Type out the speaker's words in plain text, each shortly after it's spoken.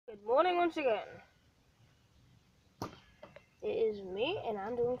Good morning once again. It is me, and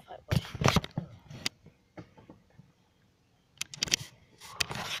I'm doing fight.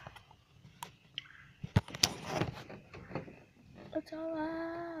 It's a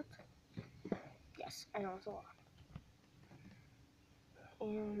lot. Yes, I know it's a lot.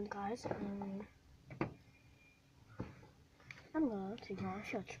 And guys, I'm gonna take you on a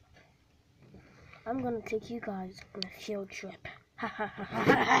field trip. I'm gonna take you guys on a field trip.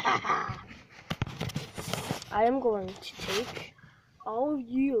 I am going to take all of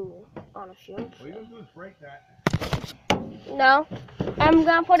you on a field trip. What you're gonna do is break that. No, I'm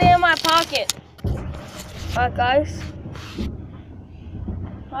gonna put it in my pocket. Alright, guys.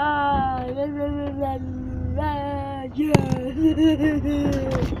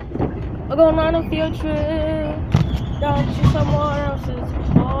 We're going on a field trip down to someone else's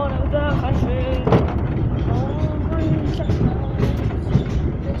part of the country.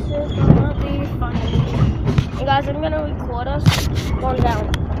 This is gonna be funny. And guys, I'm gonna record us going down.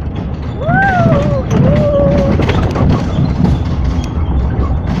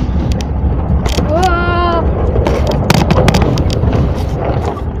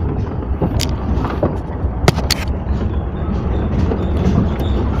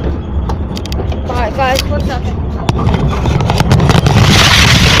 Alright guys, 1 second.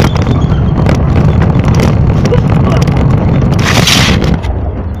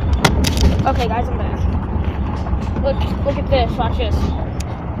 Okay guys, I'm back. Look at this, watch this.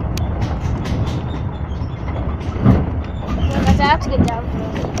 Guys, I have to get down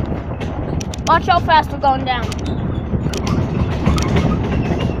here. Watch how fast we're going down.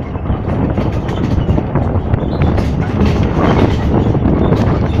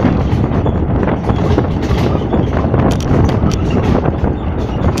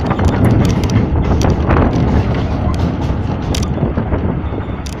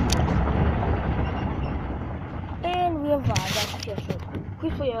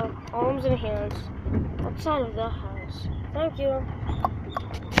 Please put your arms and hands outside of the house. Thank you.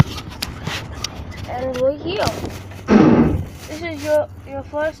 And we're here. This is your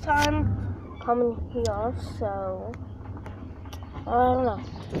first time coming here, so I don't know.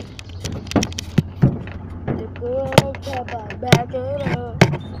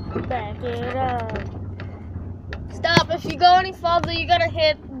 Back it up. Stop! If you go any further, you're gonna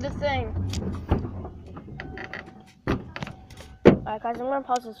hit the thing. Alright guys, I'm gonna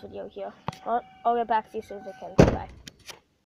pause this video here. I'll get back to you as soon as I can. Bye.